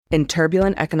In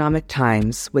turbulent economic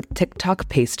times, with TikTok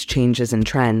paced changes and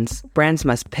trends, brands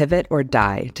must pivot or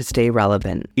die to stay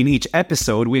relevant. In each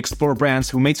episode, we explore brands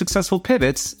who made successful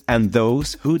pivots and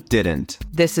those who didn't.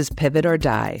 This is Pivot or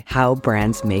Die, How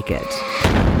Brands Make It.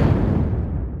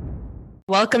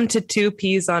 Welcome to Two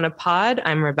Peas on a Pod.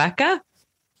 I'm Rebecca.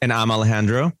 And I'm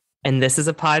Alejandro. And this is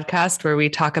a podcast where we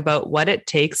talk about what it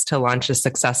takes to launch a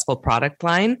successful product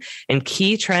line and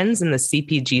key trends in the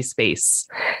CPG space.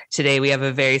 Today, we have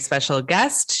a very special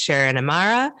guest, Sharon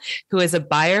Amara, who is a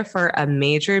buyer for a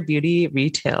major beauty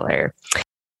retailer.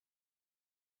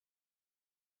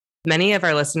 Many of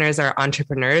our listeners are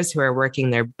entrepreneurs who are working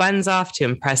their buns off to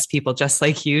impress people just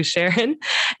like you, Sharon,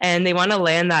 and they want to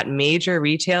land that major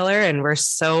retailer. And we're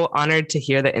so honored to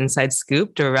hear the inside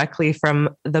scoop directly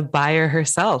from the buyer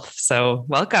herself. So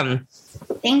welcome.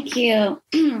 Thank you.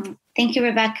 Thank you,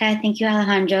 Rebecca. Thank you,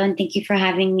 Alejandro. And thank you for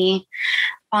having me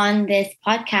on this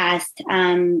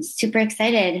podcast. Super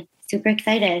excited.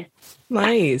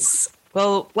 Nice.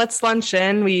 Well, let's launch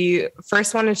in. We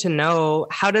first wanted to know,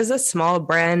 how does a small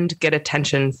brand get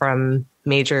attention from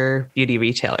major beauty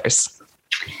retailers?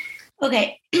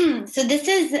 Okay, so this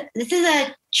is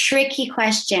a tricky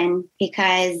question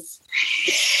because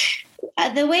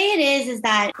the way it is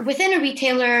that within a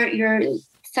retailer, you're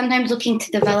sometimes looking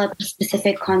to develop a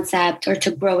specific concept or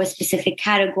to grow a specific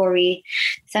category.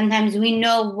 Sometimes we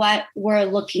know what we're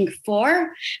looking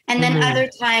for. And then other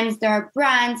times there are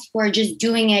brands who are just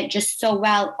doing it just so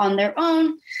well on their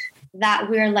own that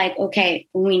we're like, okay,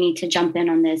 we need to jump in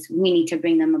on this. We need to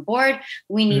bring them aboard.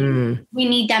 We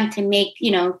need them to make,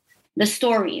 the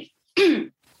story.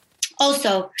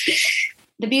 Also,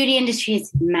 the beauty industry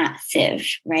is massive,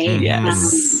 right?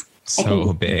 Yes.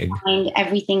 So big. Find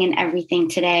everything and everything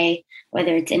today,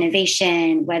 whether it's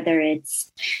innovation, whether it's,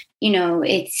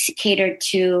 it's catered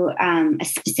to a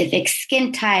specific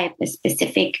skin type, a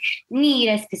specific need,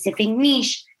 a specific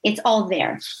niche. It's all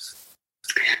there.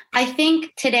 I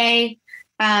think today,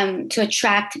 to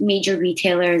attract major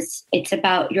retailers, it's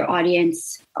about your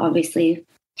audience, obviously.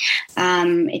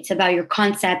 It's about your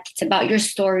concept. It's about your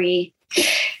story.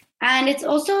 And it's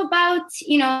also about,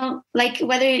 like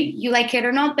whether you like it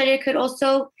or not, but it could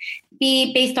also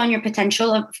be based on your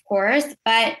potential, of course,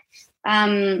 but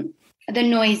the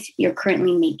noise you're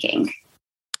currently making.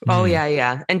 Oh,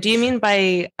 yeah. And do you mean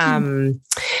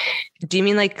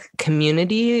like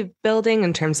community building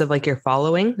in terms of like your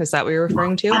following? Is that what you're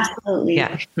referring to? Absolutely.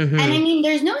 Yeah. Mm-hmm. And I mean,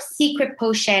 there's no secret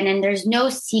potion and there's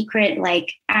no secret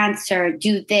like answer,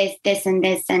 do this, this, and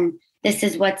this, and this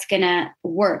is what's going to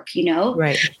work,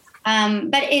 Right.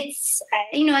 But it's,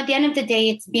 at the end of the day,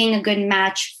 it's being a good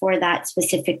match for that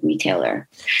specific retailer.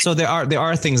 So there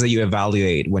are things that you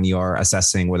evaluate when you are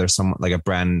assessing whether some like a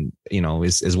brand,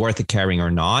 is worth it carrying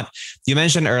or not. You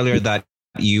mentioned earlier that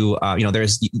you are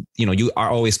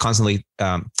always constantly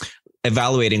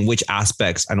evaluating which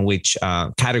aspects and which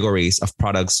categories of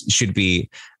products should be,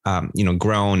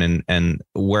 grown and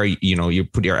where, you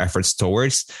put your efforts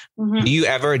towards. Mm-hmm. Do you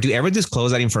ever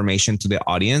disclose that information to the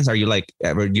audience? Are you like,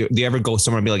 do you ever go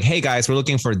somewhere and be like, hey guys, we're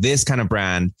looking for this kind of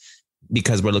brand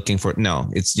because we're looking for,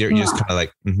 you're just kind of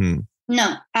like,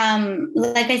 No.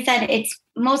 Like I said, it's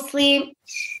mostly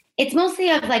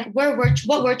of like what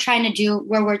we're trying to do,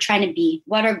 where we're trying to be,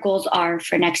 what our goals are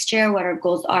for next year, what our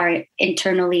goals are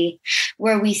internally,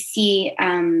 where we see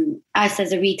us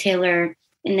as a retailer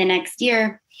in the next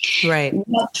year. Right.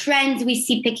 What trends we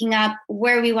see picking up,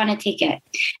 where we want to take it.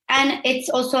 And it's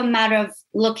also a matter of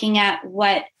looking at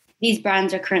what these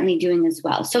brands are currently doing as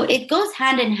well. So it goes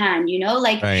hand in hand,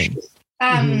 like right.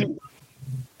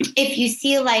 If you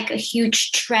see like a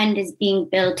huge trend is being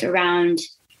built around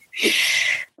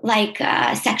like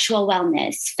sexual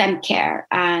wellness, femcare,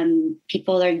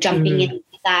 people are jumping into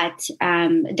that.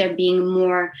 They're being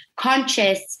more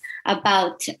conscious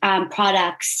about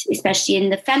products, especially in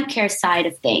the femcare side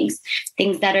of things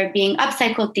that are being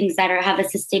upcycled, things that have a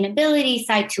sustainability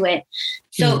side to it.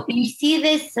 So you see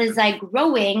this as like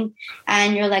growing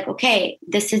and you're like, okay,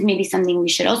 this is maybe something we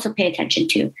should also pay attention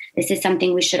to. This is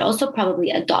something we should also probably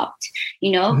adopt.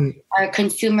 Our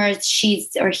consumers, she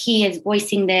or he is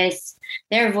voicing this,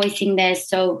 they're voicing this.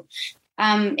 So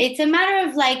it's a matter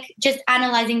of like just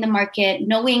analyzing the market,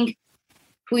 knowing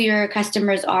who your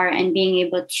customers are and being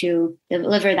able to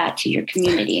deliver that to your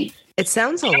community. It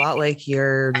sounds a lot like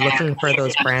you're looking for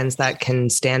those brands that can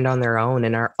stand on their own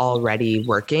and are already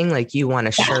working. Like you want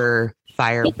a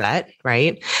surefire bet,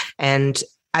 right? And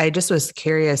I just was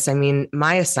curious. I mean,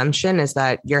 my assumption is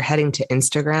that you're heading to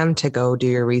Instagram to go do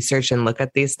your research and look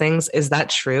at these things. Is that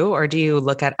true? Or do you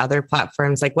look at other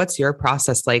platforms? Like what's your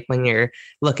process like when you're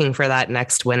looking for that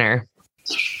next winner?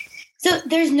 So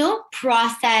there's no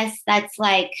process that's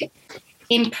like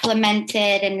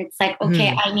implemented and it's like, okay,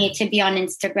 I need to be on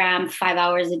Instagram 5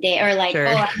 hours a day, or like,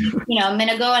 I'm going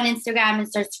to go on Instagram and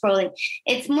start scrolling.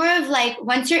 It's more of like,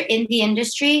 once you're in the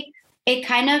industry, it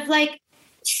kind of like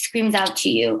screams out to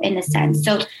you in a sense.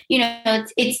 So,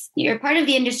 it's you're part of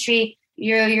the industry.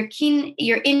 You're keen,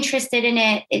 you're interested in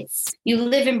it. It's, you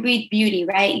live and breathe beauty,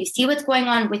 right? You see what's going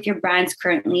on with your brands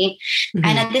currently.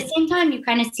 And at the same time, you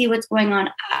kind of see what's going on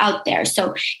out there.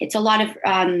 So it's a lot of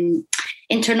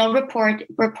internal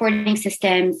reporting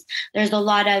systems. There's a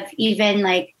lot of even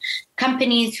like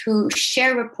companies who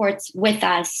share reports with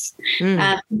us,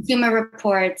 consumer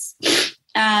reports.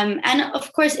 And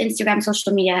of course, Instagram,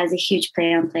 social media has a huge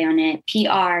play on it.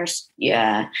 PRs,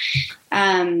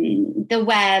 the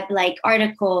web, like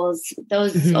articles,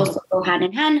 those also go hand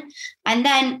in hand. And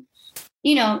then,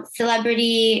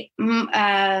 celebrity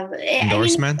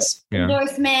endorsements.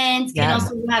 Endorsements can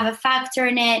also have a factor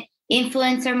in it.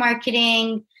 Influencer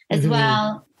marketing as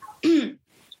well. Do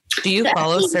you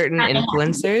follow certain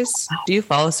influencers? Do you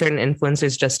follow certain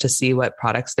influencers just to see what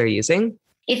products they're using?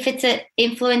 If it's an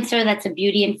influencer that's a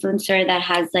beauty influencer that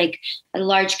has like a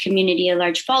large community, a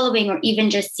large following, or even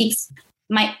just piques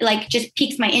my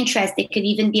interest, it could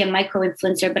even be a micro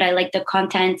influencer, but I like the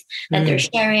content that they're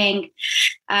sharing.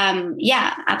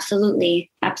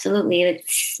 Absolutely.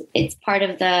 It's part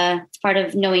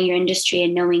of knowing your industry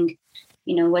and knowing,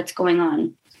 what's going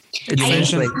on.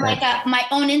 It's my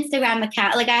own Instagram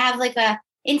account. Like I have like a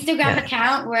Instagram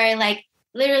account where I like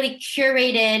literally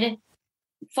curated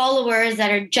followers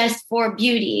that are just for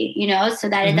beauty, so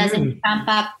that it doesn't ramp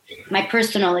up my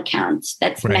personal account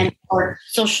that's meant for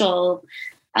social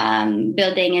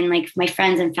building and like my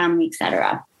friends and family,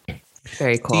 etc.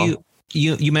 Very cool.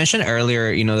 You mentioned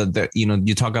earlier, that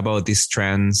you talk about these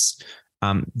trends.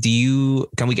 Can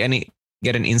we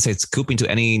get an inside scoop into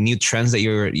any new trends that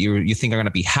you think are going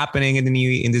to be happening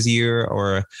in this year,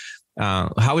 or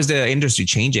how is the industry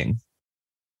changing?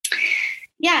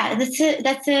 Yeah,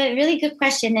 that's a really good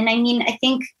question. And I mean, I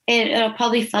think it'll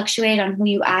probably fluctuate on who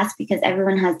you ask because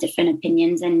everyone has different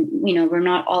opinions and, we're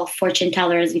not all fortune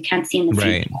tellers. We can't see in the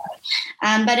future.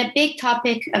 But a big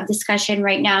topic of discussion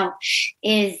right now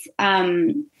is,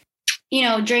 during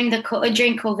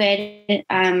COVID,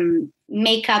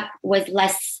 makeup was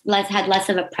had less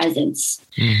of a presence,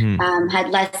 had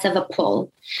less of a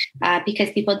pull because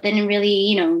people didn't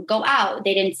really, go out.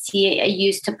 They didn't see a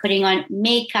use to putting on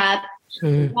makeup.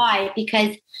 Why?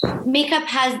 Because makeup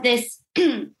has this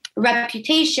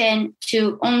reputation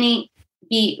to only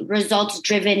be results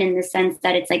driven in the sense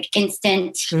that it's like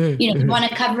instant. You want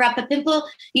to cover up a pimple,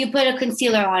 you put a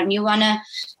concealer on. You want a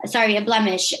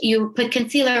blemish, you put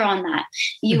concealer on that.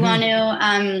 You want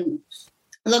to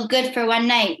look good for one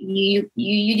night. You do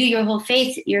your whole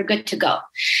face, you're good to go.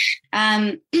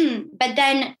 But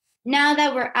then now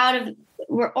that we're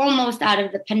almost out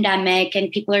of the pandemic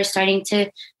and people are starting to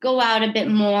go out a bit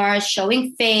more,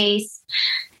 showing face,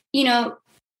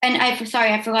 and I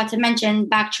forgot to mention,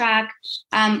 backtrack.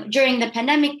 During the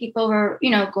pandemic, people were,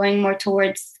 going more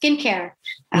towards skincare.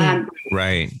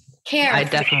 Right. Care. I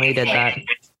definitely did that.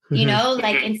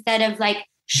 Like instead of like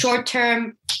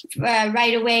short-term,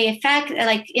 right away effect,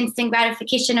 like instant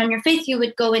gratification on your face, you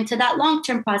would go into that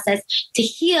long-term process to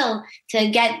heal, to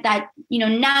get that,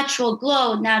 natural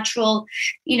glow, natural,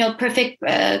 perfect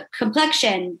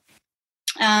complexion.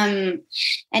 And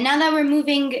now that we're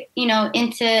moving,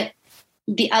 into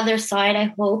the other side,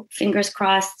 I hope, fingers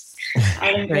crossed.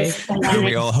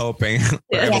 We're all hoping.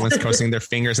 Everyone's crossing their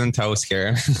fingers and toes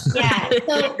here. Yeah.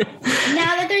 So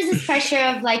now that there's this pressure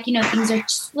of like, things are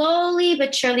slowly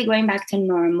but surely going back to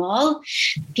normal,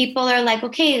 people are like,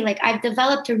 okay, like I've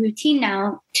developed a routine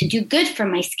now to do good for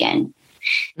my skin.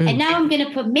 And now I'm going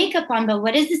to put makeup on, but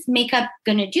what is this makeup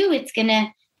going to do? It's going to,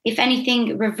 if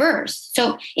anything, reverse.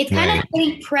 So it's kind of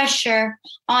putting pressure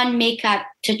on makeup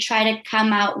to try to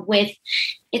come out with,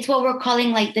 it's what we're calling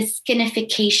like the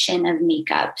skinification of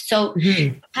makeup. So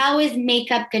how is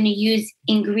makeup going to use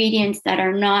ingredients that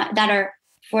are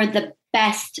for the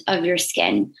best of your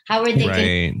skin? How are they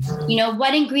going to,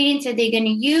 what ingredients are they going to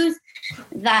use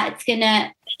that's going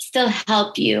to still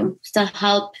help you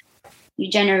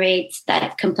generate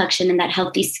that complexion and that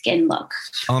healthy skin look?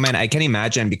 Oh man, I can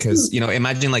imagine because,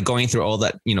 imagine like going through all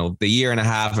that, the year and a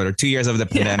half or 2 years of the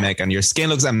pandemic and your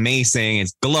skin looks amazing.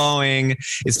 It's glowing,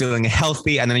 it's feeling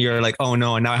healthy. And then you're like, oh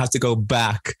no, now I have to go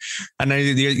back. And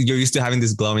then you're used to having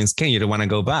this glowing skin. You don't want to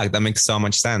go back. That makes so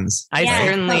much sense. I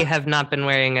certainly have not been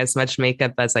wearing as much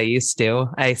makeup as I used to.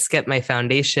 I skipped my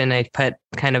foundation. I put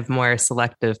kind of more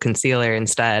selective concealer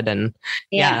instead. And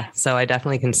so I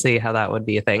definitely can see how that would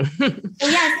be a thing.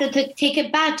 So to take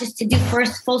it back, just to do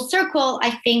first full circle,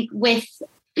 I think with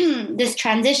this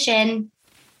transition,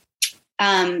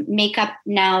 makeup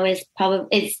now is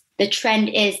the trend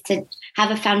is to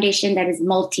have a foundation that is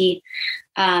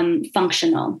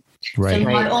functional. Right. So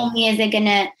not only is it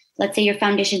gonna, let's say your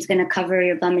foundation is gonna cover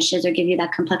your blemishes or give you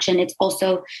that complexion, it's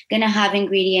also gonna have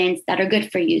ingredients that are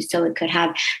good for you. So it could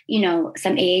have,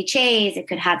 some AHAs, it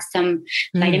could have some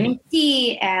vitamin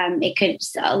C,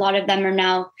 a lot of them are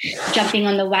now jumping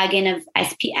on the wagon of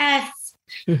SPF.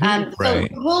 So the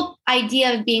whole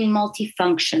idea of being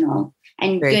multifunctional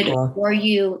and very good for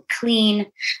you, clean,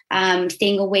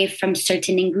 staying away from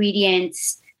certain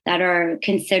ingredients that are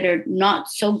considered not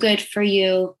so good for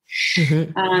you.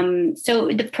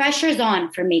 So the pressure's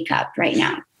on for makeup right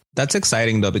now. That's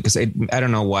exciting though, because I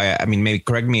don't know why. I mean, maybe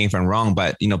correct me if I'm wrong,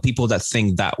 but people that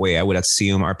think that way, I would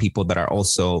assume are people that are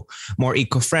also more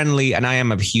eco-friendly. And I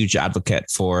am a huge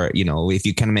advocate for, if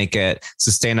you can make it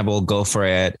sustainable, go for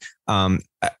it. Of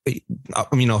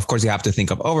course you have to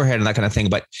think of overhead and that kind of thing,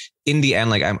 but in the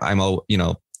end, like I'm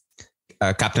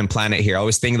Captain Planet here. I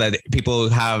always think that people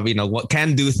have, what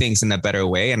can do things in a better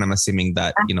way. And I'm assuming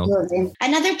that, Absolutely.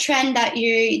 Another trend that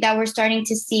we're starting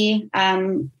to see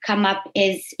come up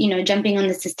is, jumping on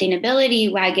the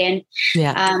sustainability wagon,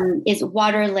 is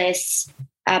waterless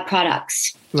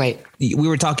products. Right. We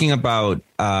were talking about,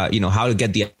 how to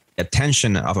get the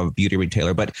attention of a beauty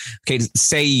retailer, but okay,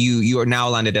 say you are now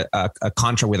landed a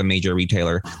contract with a major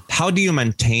retailer. How do you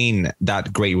maintain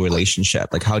that great relationship?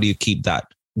 Like, how do you keep that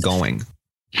going?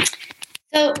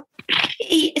 So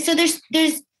there's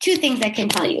two things I can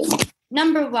tell you.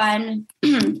 Number one,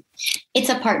 it's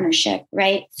a partnership,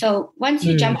 right? So once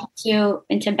you jump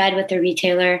into bed with a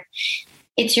retailer,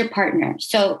 it's your partner.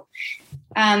 So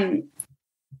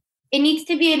it needs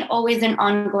to be always an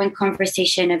ongoing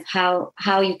conversation of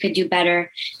how you could do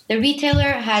better. The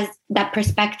retailer has that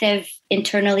perspective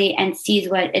internally and sees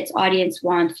what its audience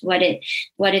wants, what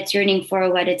it's yearning for,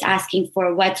 what it's asking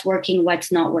for, what's working,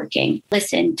 what's not working.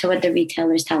 Listen to what the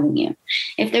retailer is telling you.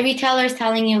 If the retailer is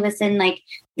telling you, listen, like,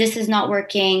 this is not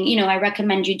working, I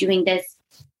recommend you doing this,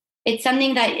 it's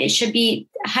something that it should be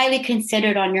highly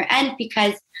considered on your end,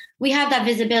 because we have that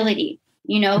visibility.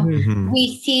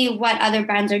 We see what other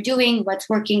brands are doing, what's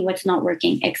working, what's not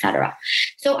working, etc.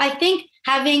 So I think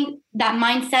having that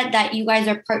mindset that you guys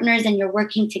are partners and you're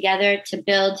working together to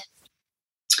build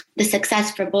the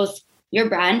success for both your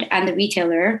brand and the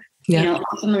retailer,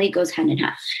 ultimately goes hand in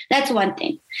hand. That's one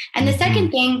thing. And the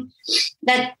second thing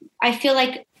that I feel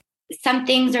like some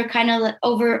things are kind of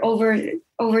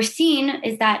overseen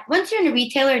is that once you're in a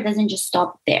retailer, it doesn't just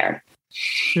stop there.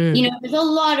 There's a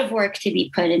lot of work to be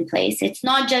put in place. It's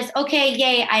not just, okay,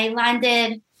 yay, I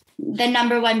landed the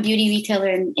number one beauty retailer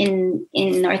in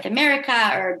North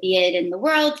America, or be it in the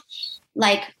world.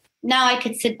 Like, now I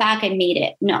could sit back and made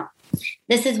it. No,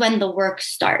 this is when the work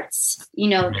starts.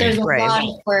 There's a lot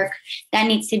of work that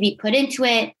needs to be put into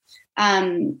it.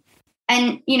 And,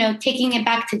 taking it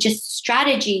back to just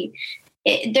strategy,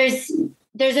 there's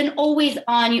an always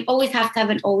on, you always have to have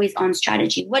an always on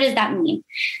strategy. What does that mean?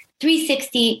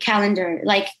 360 calendar,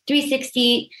 like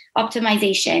 360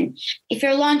 optimization. If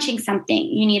you're launching something,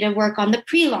 you need to work on the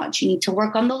pre-launch. You need to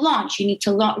work on the launch. You need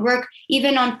to work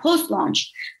even on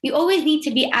post-launch. You always need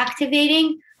to be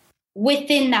activating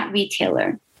within that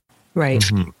retailer. Right.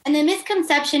 And the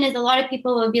misconception is a lot of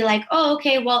people will be like, oh,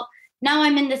 okay, well, now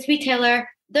I'm in this retailer,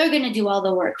 they're going to do all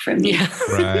the work for me. Yeah.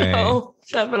 Right. No,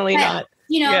 definitely not.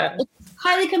 It's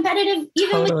highly competitive.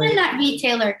 Even within that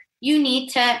retailer, you need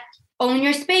to own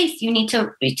your space. You need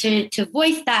to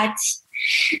voice that,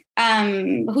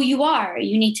 who you are.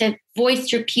 You need to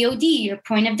voice your POD, your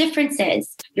point of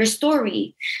differences, your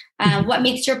story, what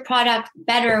makes your product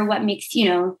better, what makes,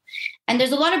 and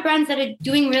there's a lot of brands that are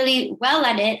doing really well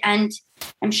at it. And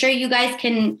I'm sure you guys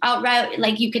can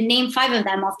you can name 5 of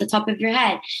them off the top of your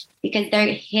head, because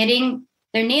they're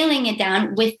nailing it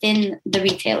down within the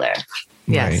retailer.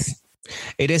 Yes. Right.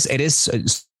 It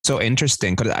is so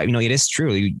interesting, because it is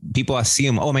true. People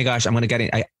assume, oh my gosh, I'm going to get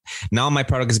it. Now my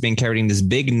product is being carried in this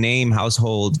big name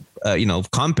household,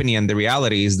 company, and the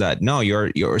reality is that no,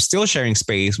 you're still sharing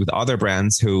space with other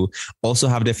brands who also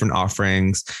have different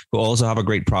offerings, who also have a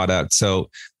great product. So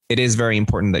it is very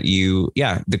important that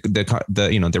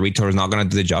the retailer is not going to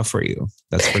do the job for you.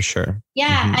 That's for sure.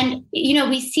 Yeah. And,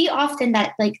 we see often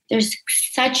that there's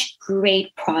such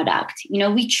great product,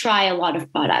 we try a lot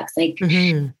of products,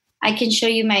 I can show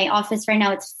you my office right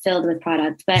now. It's filled with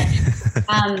products, but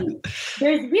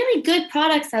there's really good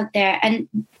products out there. And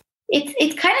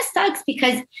it kind of sucks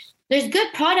because there's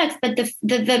good products, but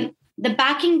the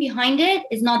backing behind it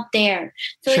is not there.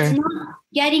 So It's not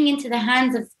getting into the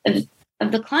hands of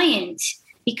of the client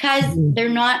because they're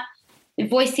not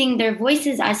voicing their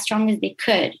voices as strong as they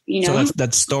could, So that's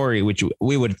that story, which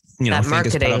we would, That think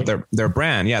is part marketing. of their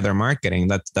brand. Yeah, their marketing.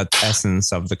 That's that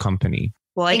essence of the company.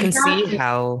 Well, I can see Exactly.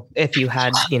 how if you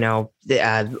had,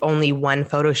 only one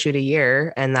photo shoot a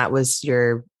year and that was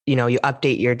your, you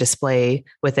update your display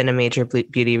within a major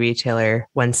beauty retailer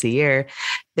once a year,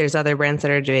 there's other brands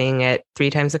that are doing it 3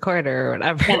 times a quarter or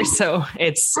whatever. Yeah. So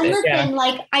it's, And listen, yeah.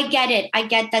 like I get it. I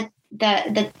get that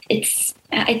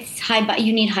it's high, but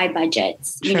you need high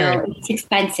budgets. Sure. It's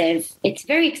expensive. It's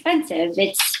very expensive.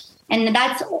 And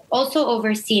that's also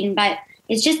overseen, but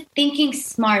it's just thinking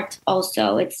smart.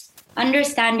 Also, it's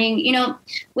understanding.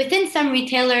 Within some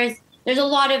retailers, there's a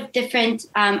lot of different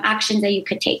actions that you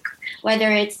could take.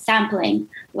 Whether it's sampling,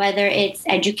 whether it's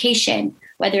education,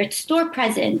 whether it's store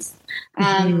presence,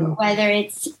 whether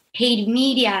it's paid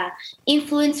media,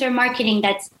 influencer marketing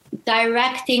that's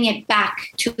directing it back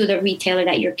to the retailer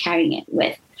that you're carrying it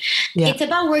with. Yeah. It's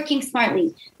about working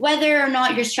smartly, whether or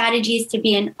not your strategy is to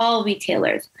be in all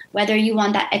retailers, whether you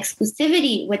want that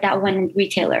exclusivity with that one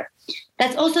retailer.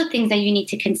 That's also things that you need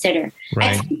to consider.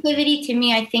 Right. Exclusivity to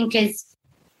me, I think is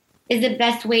the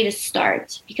best way to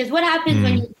start, because what happens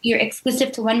when you're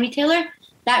exclusive to one retailer,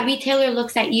 that retailer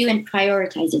looks at you and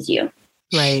prioritizes you.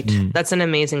 Right. That's an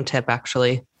amazing tip,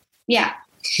 actually. Yeah.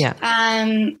 Yeah.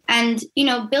 And,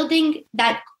 building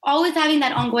that, always having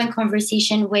that ongoing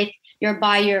conversation with your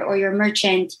buyer or your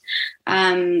merchant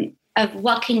of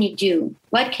what can you do?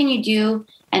 What can you do?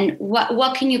 And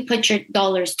what can you put your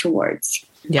dollars towards?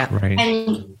 Yeah. Right.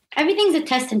 And everything's a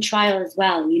test and trial as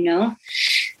well,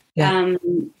 Yeah.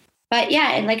 But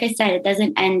yeah, like I said, it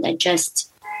doesn't end at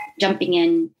just jumping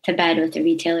in to bed with a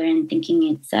retailer and thinking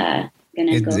it's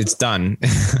it's done.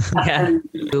 Yeah.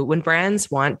 When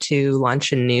brands want to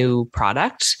launch a new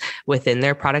product within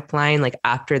their product line, like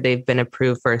after they've been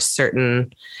approved for a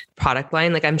certain product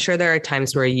line, like I'm sure there are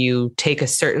times where you take a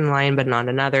certain line, but not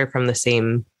another from the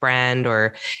same brand,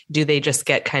 or do they just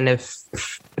get kind of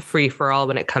free for all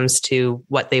when it comes to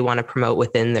what they want to promote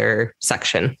within their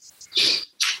section?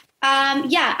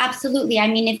 Yeah, absolutely. I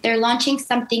mean, if they're launching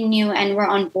something new and we're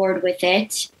on board with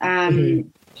it,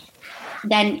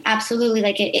 then absolutely.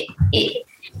 Like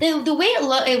the way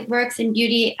it works in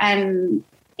beauty in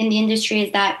the industry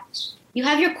is that you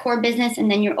have your core business and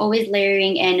then you're always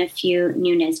layering in a few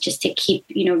newness just to keep,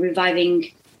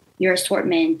 reviving your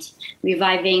assortment,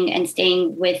 reviving and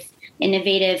staying with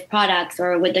innovative products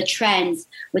or with the trends,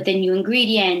 with a new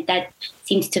ingredient that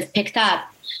seems to have picked up.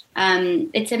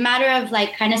 It's a matter of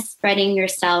like kind of spreading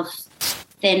yourself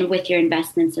thin with your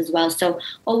investments as well. So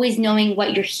always knowing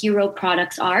what your hero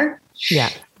products are. Yeah.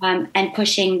 And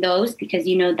pushing those because,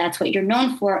 that's what you're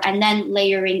known for. And then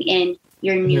layering in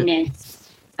your newness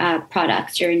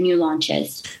products, your new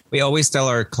launches. We always tell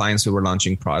our clients who are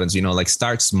launching products, like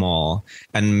start small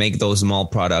and make those small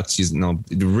products,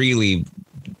 really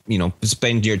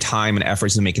spend your time and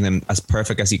efforts in making them as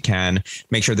perfect as you can.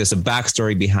 Make sure there's a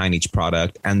backstory behind each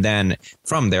product, and then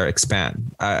from there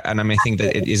expand. And I think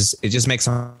that it just makes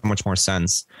so much more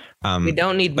sense. We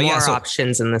don't need more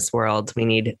options in this world. We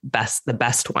need the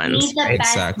best ones. We need the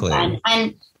best exactly. One.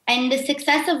 And the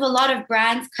success of a lot of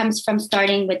brands comes from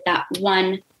starting with that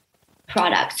one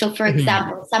product. So for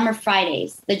example, Summer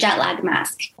Fridays, the jet lag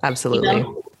mask. Absolutely.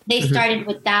 They started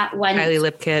with that one. Kylie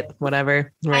lip kit,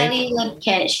 whatever. Right? Kylie lip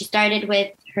kit. She started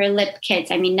with her lip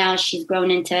kits. I mean, now she's grown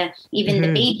into even the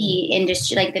baby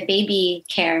industry, like the baby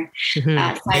care.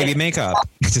 Baby makeup.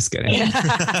 Just kidding.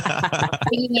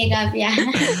 Baby makeup, yeah.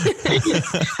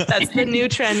 That's the new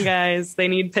trend, guys. They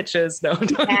need pitches. No.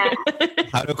 Yeah.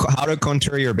 How to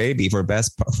contour your baby for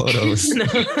best photos. How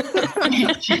to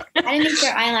make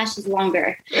your eyelashes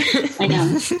longer. I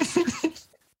know.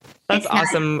 That's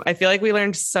awesome. I feel like we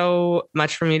learned so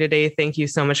much from you today. Thank you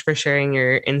so much for sharing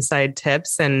your inside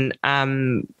tips. And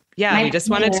we just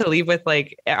wanted to leave with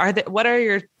what are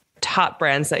your top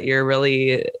brands that you're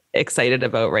really excited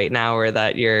about right now, or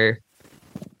that you're,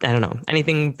 I don't know,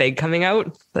 anything big coming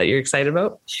out that you're excited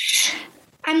about?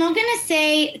 I'm not going to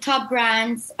say top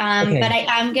brands, but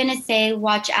I'm going to say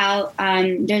watch out.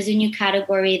 There's a new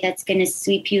category that's going to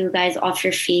sweep you guys off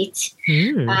your feet.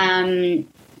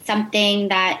 Something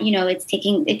that,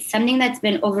 it's something that's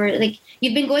been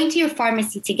you've been going to your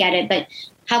pharmacy to get it, but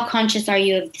how conscious are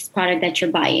you of this product that you're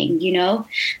buying?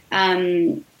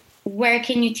 Where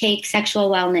can you take sexual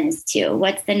wellness to?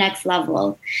 What's the next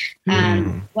level?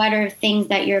 What are things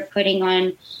that you're putting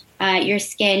on your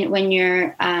skin when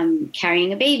you're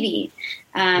carrying a baby?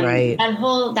 Right. That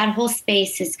whole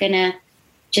space is going to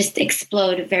just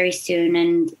explode very soon,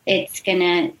 and it's going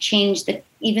to change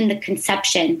even the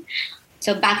conception.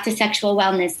 So back to sexual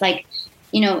wellness, like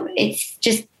it's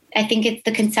just, I think it's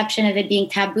the conception of it being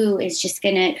taboo is just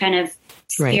going to kind of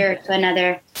steer to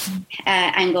another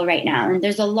angle right now. And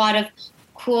there's a lot of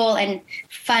cool and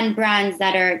fun brands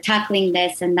that are tackling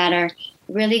this and that are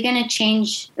really going to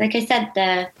change, like I said,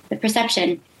 the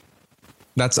perception.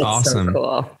 That's awesome. So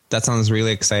cool. That sounds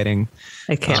really exciting.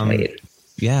 I can't wait.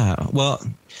 Yeah. Well,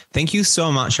 thank you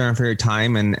so much, Sharon, for your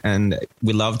time. And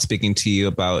we loved speaking to you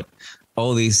about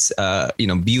all these,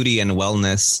 beauty and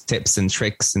wellness tips and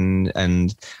tricks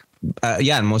and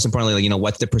most importantly,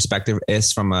 what the perspective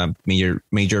is from a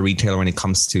major retailer when it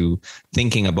comes to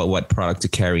thinking about what product to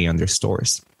carry on their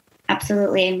stores.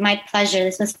 Absolutely. My pleasure.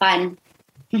 This was fun.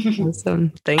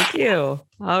 Awesome. Thank you.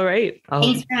 All right.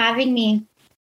 Thanks for having me.